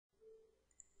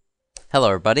Hello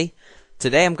everybody.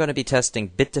 Today I'm going to be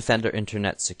testing Bitdefender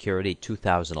Internet Security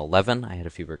 2011. I had a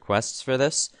few requests for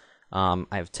this. I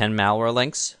have 10 malware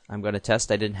links I'm going to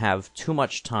test. I didn't have too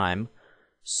much time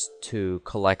to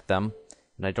collect them,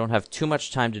 and I don't have too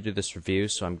much time to do this review,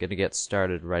 so I'm going to get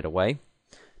started right away.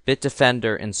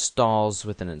 Bitdefender installs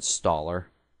with an installer,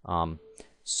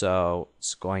 so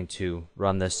it's going to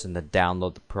run this and then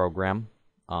download the program.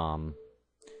 You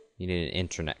need an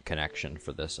internet connection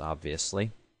for this,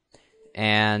 obviously.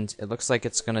 And it looks like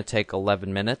it's going to take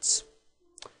 11 minutes.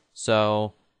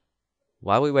 So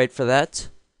while we wait for that,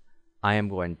 I am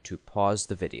going to pause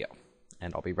the video,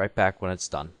 and I'll be right back when it's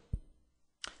done.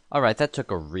 Alright, that took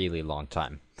a really long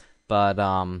time. But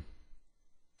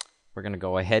we're going to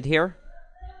go ahead here,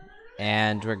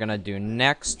 and we're going to do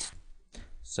next.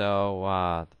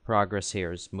 So the progress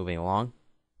here is moving along.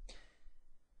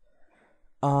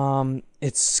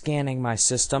 It's scanning my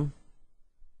system.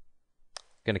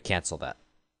 Gonna cancel that.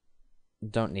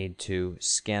 Don't need to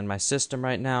scan my system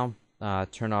right now.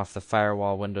 Turn off the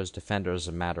firewall. Windows Defender is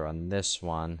a matter on this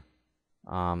one.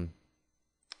 Gonna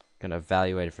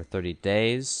evaluate it for 30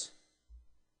 days.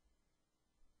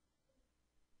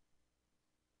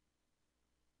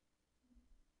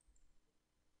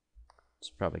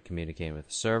 It's probably communicating with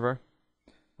the server.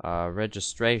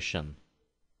 Registration.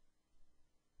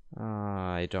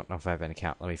 I don't know if I have an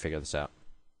account. Let me figure this out.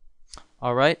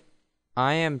 Alright.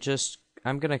 I'm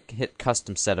gonna hit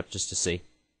custom setup just to see.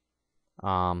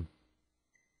 And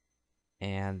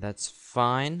that's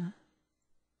fine.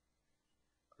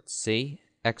 Let's see.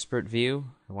 Expert view.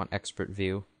 I want expert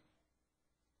view.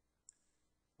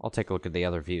 I'll take a look at the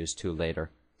other views too later.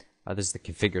 This is the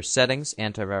configure settings.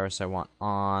 Antivirus I want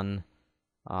on.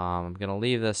 I'm gonna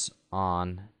leave this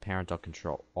on. Parental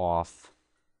control off.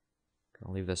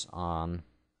 Gonna leave this on.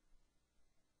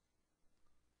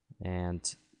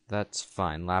 And that's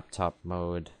fine. Laptop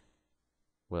mode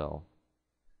will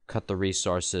cut the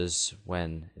resources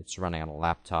when it's running on a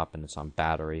laptop and it's on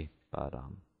battery, but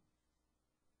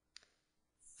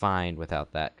fine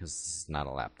without that because this is not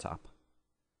a laptop.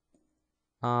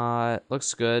 It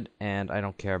looks good, and I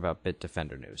don't care about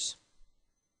Bitdefender news.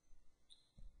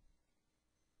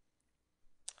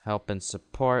 Help and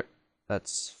support,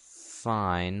 that's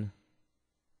fine.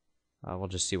 We'll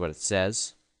just see what it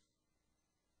says.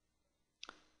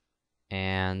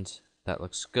 And that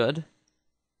looks good.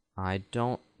 I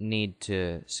don't need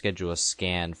to schedule a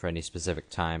scan for any specific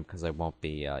time because I won't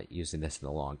be using this in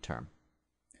the long term.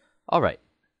 Alright,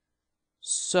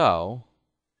 so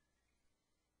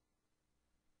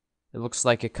it looks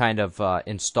like it kind of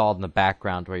installed in the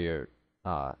background where you're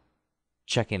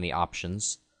checking the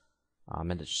options,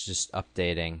 and it's just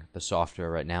updating the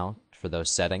software right now for those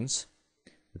settings,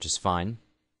 which is fine.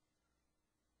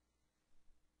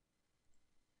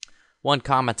 One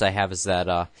comment I have is that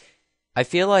I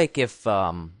feel like if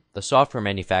the software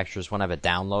manufacturers want to have a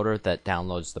downloader that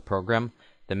downloads the program,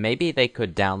 then maybe they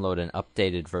could download an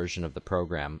updated version of the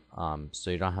program, so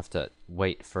you don't have to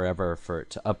wait forever for it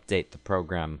to update the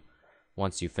program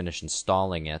once you finish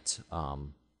installing it. Would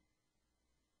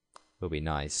be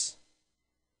nice.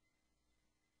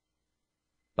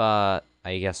 But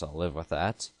I guess I'll live with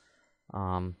that.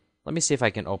 Let me see if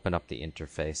I can open up the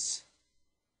interface.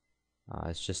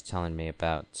 It's just telling me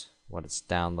about what it's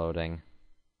downloading.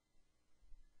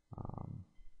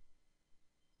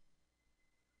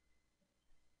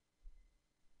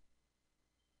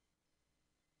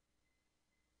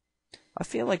 I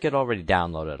feel like it already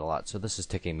downloaded a lot, so this is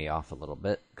ticking me off a little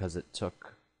bit because it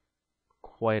took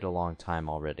quite a long time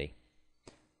already.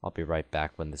 I'll be right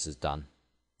back when this is done.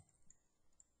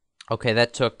 Okay,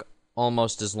 that took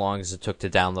almost as long as it took to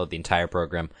download the entire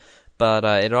program. But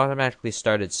it automatically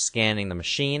started scanning the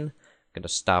machine. I'm going to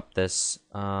stop this.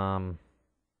 I'm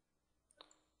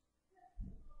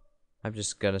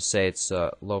just going to say it's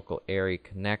a local area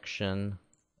connection.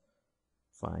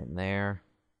 Fine there.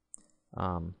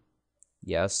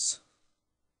 Yes.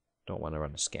 Don't want to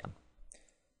run a scan.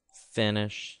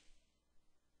 Finish.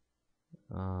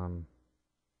 I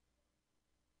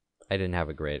didn't have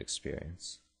a great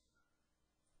experience,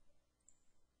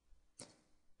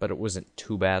 but it wasn't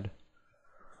too bad.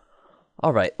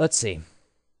 Alright, let's see.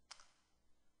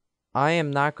 I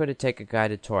am not going to take a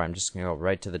guided tour. I'm just going to go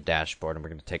right to the dashboard, and we're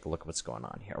going to take a look at what's going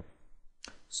on here.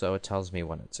 So it tells me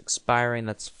when it's expiring.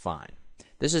 That's fine.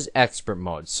 This is expert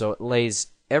mode, so it lays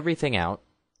everything out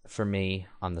for me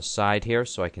on the side here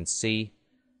so I can see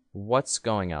what's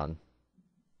going on.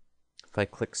 If I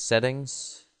click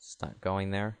settings, it's not going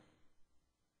there.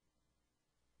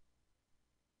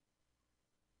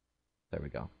 There we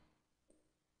go.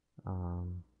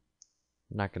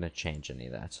 I'm not going to change any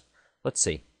of that. Let's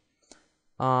see.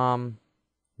 I'm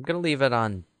gonna leave it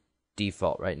on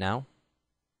default right now.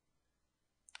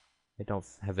 I don't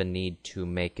have a need to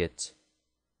make it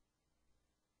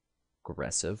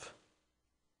aggressive.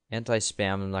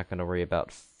 Anti-spam, I'm not gonna worry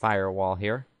about firewall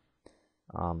here.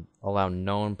 Allow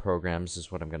known programs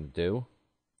is what I'm gonna do.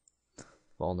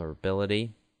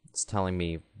 Vulnerability, it's telling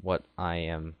me what I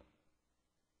am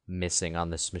missing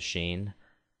on this machine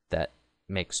that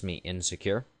makes me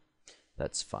insecure.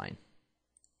 That's fine.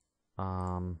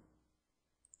 Don't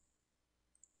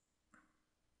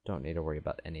need to worry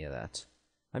about any of that.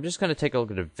 I'm just going to take a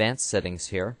look at advanced settings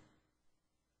here.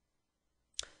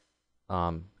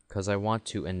 Because I want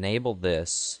to enable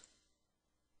this,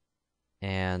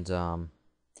 and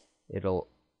it'll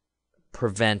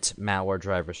prevent malware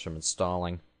drivers from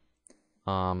installing.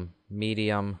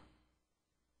 Medium.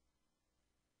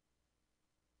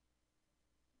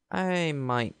 I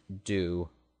might do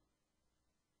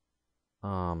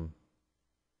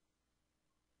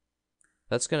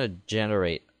that's going to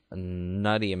generate a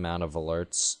nutty amount of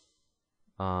alerts.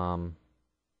 But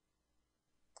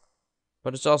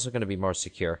it's also going to be more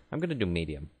secure. I'm going to do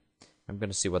medium. I'm going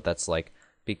to see what that's like,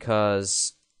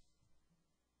 because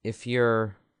if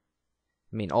you're,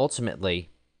 ultimately,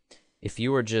 if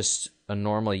you were just a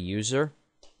normal user,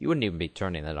 you wouldn't even be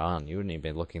turning that on. You wouldn't even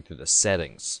be looking through the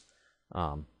settings.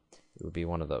 It would be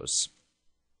one of those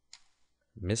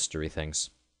mystery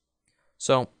things.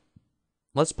 So,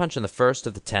 let's punch in the first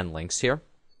of the 10 links here.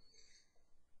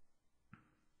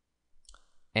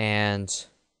 And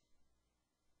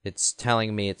it's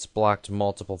telling me it's blocked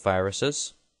multiple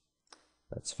viruses.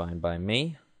 That's fine by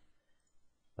me.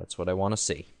 That's what I want to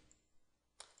see.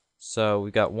 So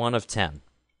we got 1 of 10.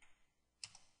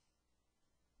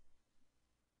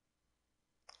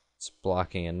 It's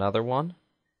blocking another one.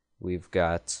 We've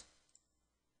got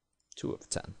 2 of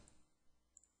 10.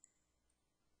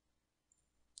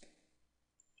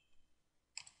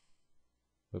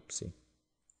 Oopsie.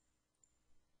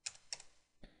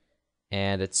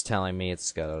 And it's telling me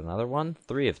it's got another one,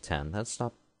 3 of 10. It's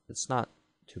not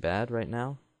too bad right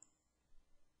now.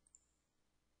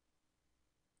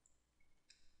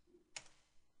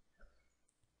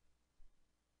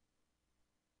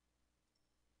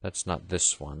 That's not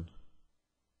this one.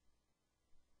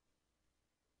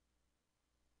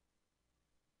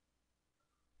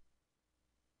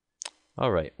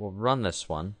 Alright, we'll run this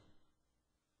one.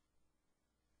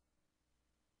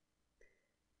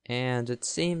 And it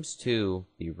seems to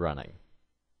be running.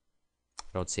 I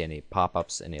don't see any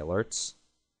pop-ups, any alerts.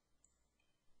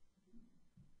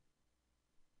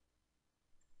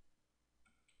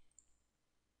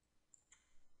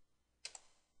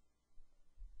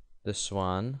 This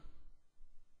one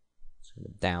is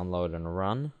going to download and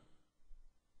run.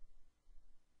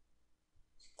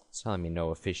 It's telling me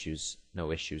no issues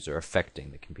are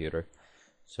affecting the computer,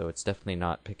 so it's definitely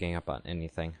not picking up on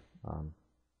anything. I'm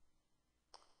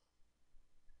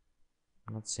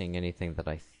not seeing anything that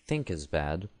I think is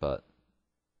bad, but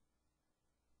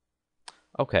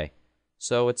okay.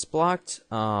 So it's blocked.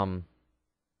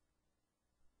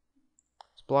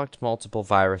 It's blocked multiple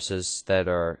viruses that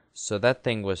are. So that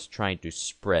thing was trying to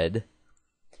spread,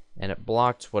 and it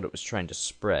blocked what it was trying to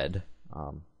spread,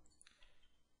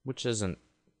 which isn't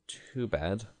too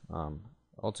bad.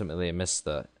 Ultimately, it missed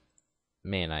the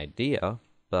main idea,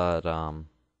 but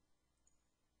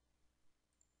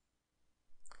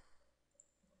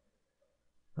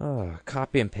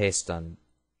copy and paste on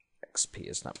XP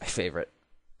is not my favorite.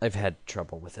 I've had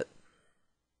trouble with it.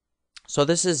 So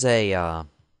this is a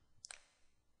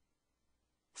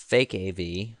fake AV.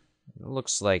 It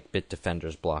looks like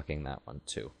Bitdefender's blocking that one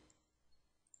too.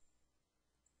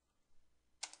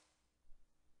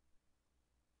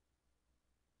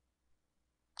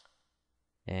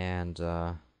 And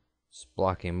it's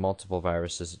blocking multiple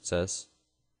viruses, it says.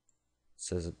 It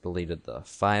says it deleted the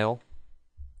file.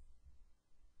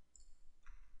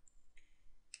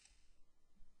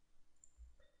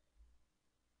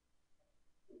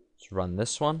 Let's run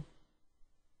this one.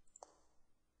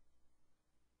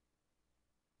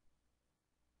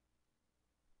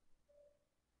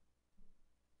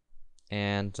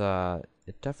 And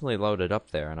it definitely loaded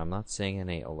up there, and I'm not seeing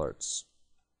any alerts.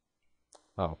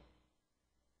 Oh.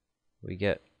 We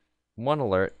get one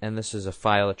alert, and this is a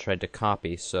file it tried to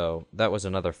copy, so that was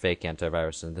another fake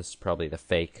antivirus, and this is probably the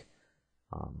fake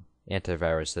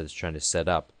antivirus that it's trying to set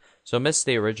up. So it missed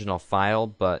the original file,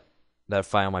 but that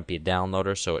file might be a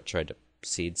downloader, so it tried to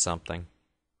seed something,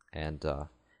 and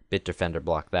Bitdefender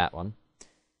blocked that one,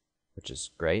 which is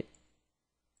great.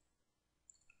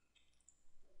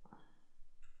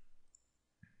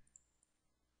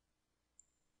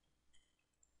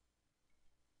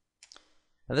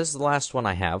 Now this is the last one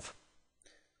I have.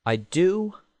 I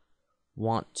do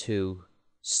want to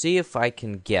see if I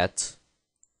can get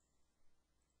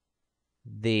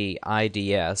the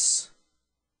IDS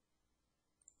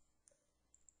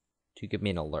to give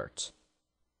me an alert.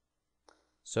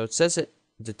 So it says it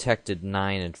detected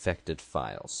 9 infected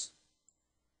files.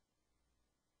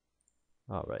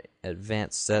 Alright,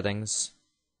 advanced settings.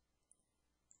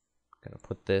 I'm going to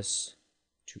put this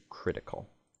to critical.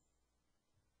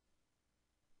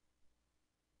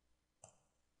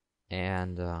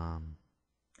 And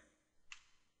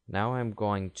now I'm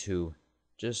going to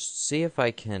just see if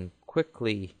I can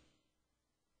quickly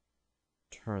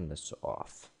turn this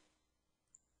off.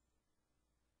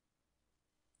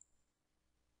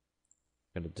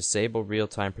 I'm going to disable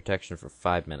real-time protection for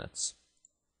 5 minutes.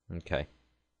 Okay.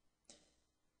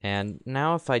 And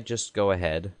now if I just go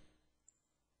ahead,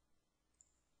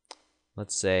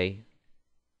 let's say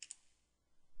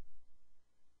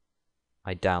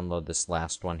I download this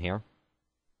last one here.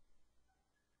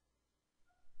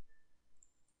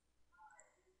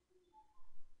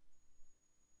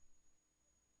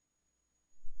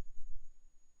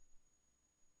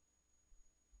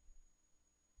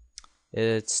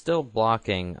 It's still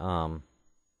blocking,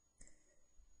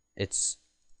 it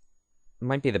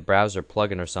might be the browser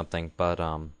plugin or something, but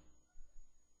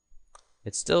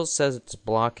it still says it's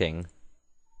blocking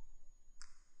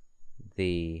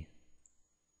the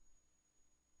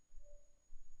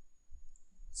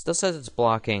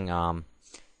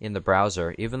in the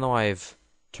browser, even though I've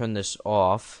turned this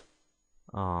off.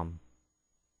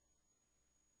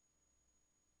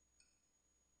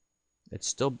 It's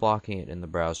still blocking it in the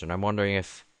browser, and I'm wondering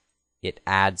if it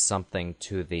adds something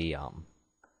to the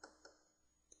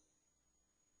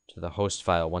host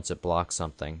file once it blocks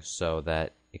something, so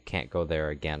that it can't go there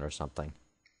again or something.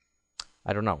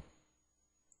 I don't know,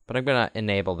 but I'm gonna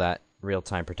enable that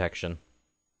real-time protection,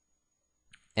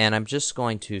 and I'm just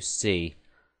going to see.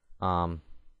 Now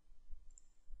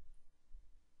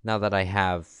that I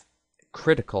have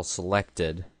critical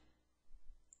selected,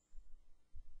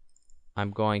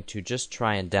 I'm going to just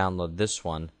try and download this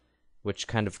one, which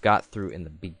kind of got through in the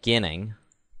beginning.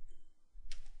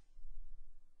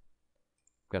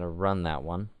 I'm going to run that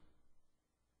one.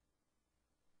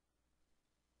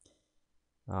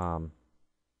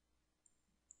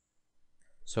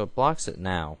 So it blocks it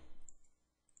now.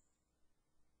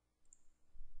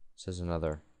 This is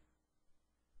another.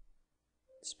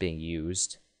 It's being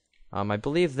used. I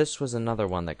believe this was another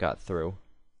one that got through.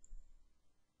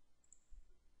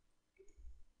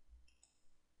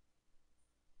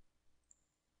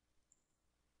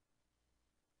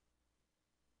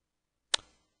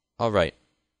 Alright,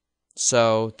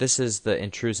 so this is the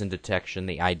intrusion detection,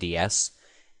 the IDS,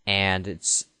 and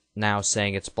it's now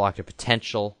saying it's blocked a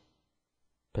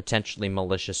potentially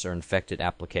malicious or infected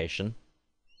application.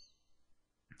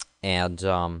 And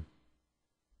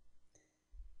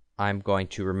I'm going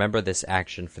to remember this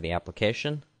action for the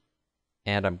application,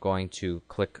 and I'm going to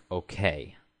click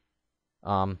OK.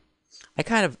 I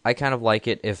kind of like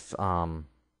it if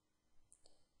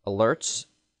alerts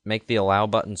make the allow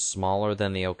button smaller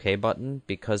than the OK button,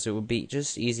 because it would be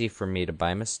just easy for me to,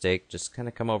 by mistake, just kind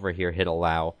of come over here, hit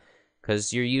allow,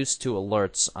 because you're used to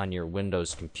alerts on your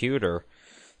Windows computer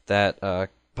that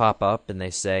pop up and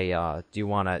they say, do you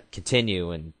want to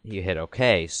continue, and you hit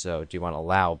OK, so do you want to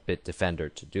allow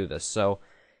Bitdefender to do this? So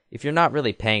if you're not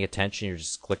really paying attention, you're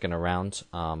just clicking around,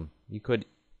 you could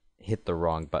hit the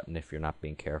wrong button if you're not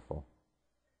being careful.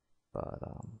 But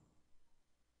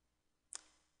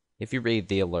if you read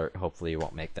the alert, hopefully you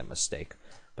won't make that mistake.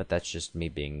 But that's just me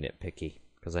being nitpicky,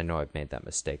 because I know I've made that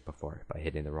mistake before by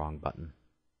hitting the wrong button.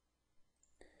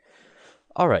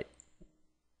 Alright.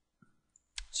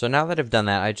 So now that I've done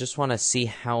that, I just want to see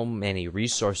how many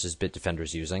resources Bitdefender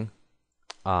is using.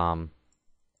 I've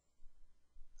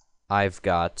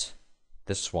got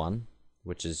this one,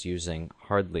 which is using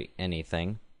hardly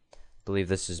anything. I believe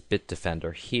this is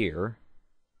Bitdefender here.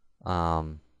 I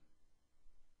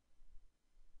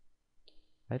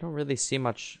don't really see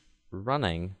much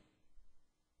running.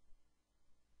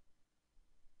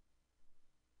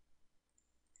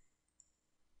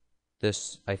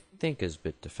 This, I think, is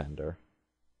Bitdefender.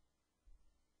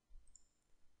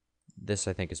 This,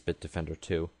 I think, is Bitdefender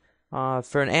too.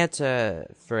 For an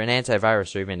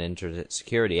antivirus or even internet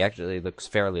security, actually looks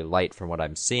fairly light from what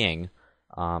I'm seeing,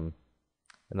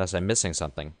 unless I'm missing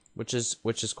something, which is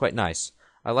quite nice.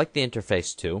 I like the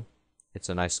interface too. It's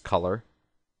a nice color.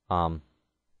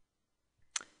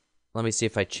 Let me see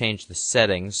if I change the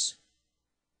settings,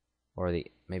 or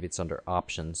maybe it's under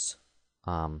options.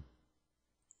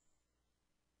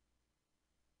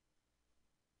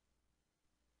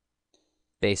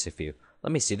 basic view.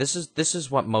 Let me see. This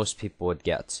is what most people would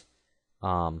get,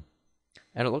 and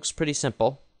it looks pretty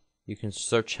simple. You can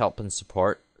search help and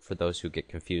support for those who get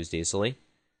confused easily.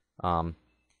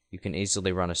 You can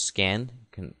easily run a scan. You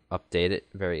can update it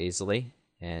very easily,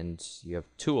 and you have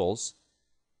tools,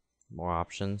 more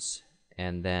options,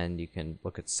 and then you can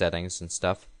look at settings and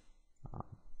stuff.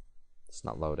 It's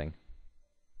not loading.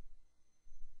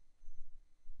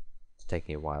 It's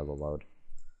taking a while to load.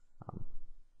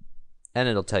 And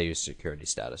it'll tell you security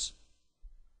status.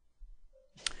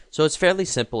 So it's fairly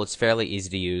simple. It's fairly easy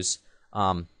to use.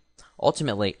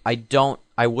 Ultimately,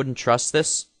 I wouldn't trust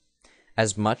this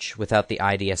as much without the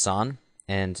IDS on.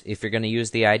 And if you're going to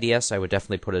use the IDS, I would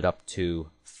definitely put it up to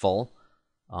full,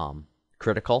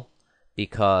 critical,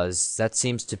 because that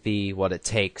seems to be what it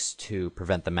takes to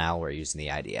prevent the malware using the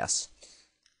IDS.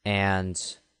 And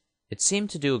it seemed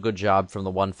to do a good job from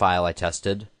the one file I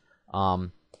tested.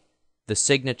 The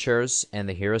signatures and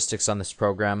the heuristics on this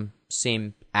program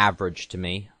seem average to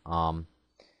me.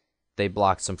 They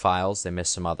blocked some files, they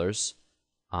missed some others.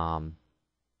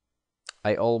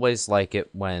 I always like it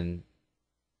when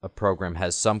a program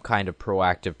has some kind of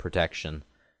proactive protection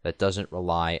that doesn't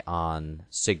rely on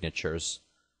signatures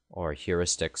or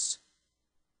heuristics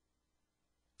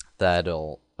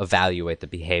that'll evaluate the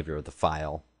behavior of the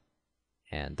file.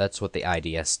 And that's what the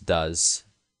IDS does.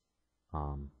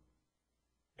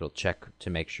 It'll check to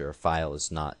make sure a file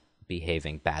is not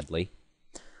behaving badly.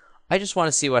 I just want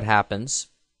to see what happens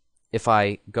if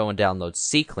I go and download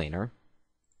CCleaner.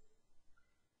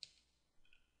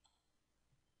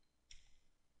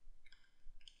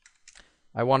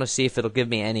 I want to see if it'll give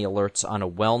me any alerts on a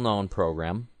well-known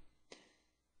program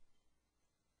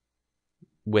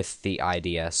with the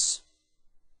IDS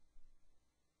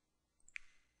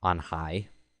on high,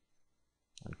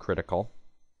 on critical.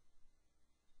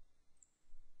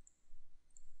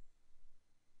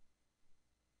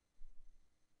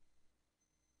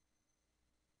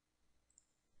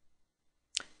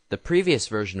 The previous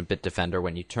version of Bitdefender,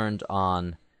 when you turned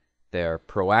on their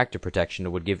proactive protection, it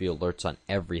would give you alerts on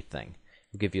everything.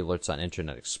 It would give you alerts on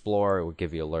Internet Explorer. It would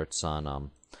give you alerts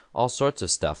on all sorts of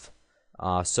stuff.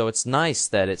 So it's nice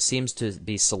that it seems to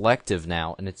be selective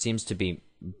now, and it seems to be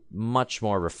much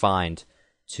more refined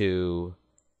to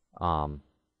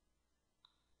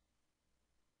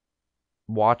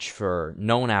watch for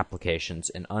known applications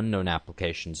and unknown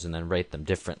applications and then rate them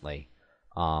differently.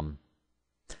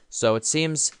 So it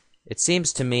seems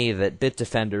to me that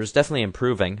Bitdefender is definitely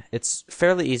improving. It's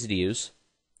fairly easy to use.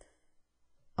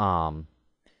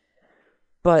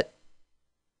 But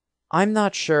I'm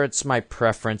not sure it's my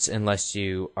preference unless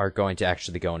you are going to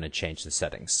actually go in and change the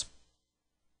settings.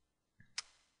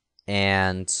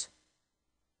 And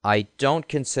I don't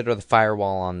consider the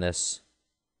firewall on this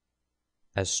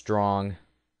as strong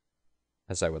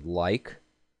as I would like.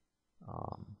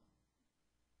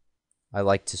 I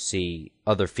like to see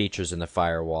other features in the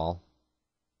firewall.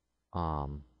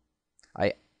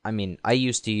 I mean, I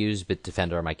used to use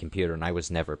Bitdefender on my computer, and I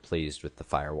was never pleased with the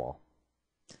firewall.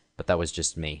 But that was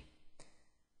just me.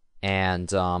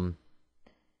 And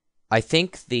I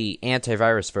think the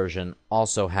antivirus version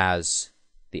also has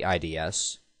the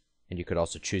IDS, and you could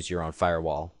also choose your own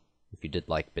firewall if you did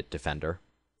like Bitdefender,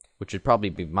 which would probably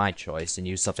be my choice, and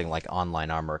use something like Online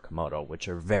Armor or Komodo, which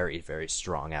are very, very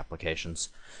strong applications.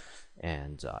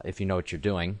 And if you know what you're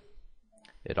doing,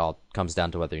 it all comes down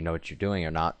to whether you know what you're doing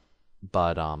or not.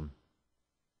 But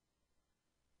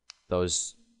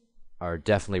those are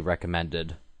definitely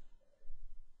recommended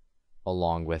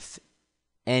along with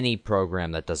any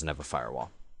program that doesn't have a firewall.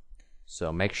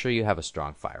 So make sure you have a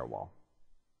strong firewall.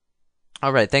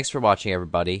 Alright, thanks for watching,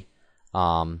 everybody.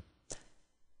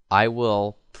 I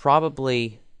will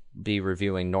probably be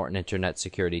reviewing Norton Internet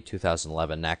Security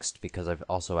 2011 next, because I've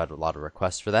also had a lot of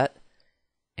requests for that.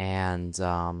 And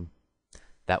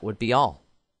that would be all.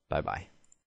 Bye-bye.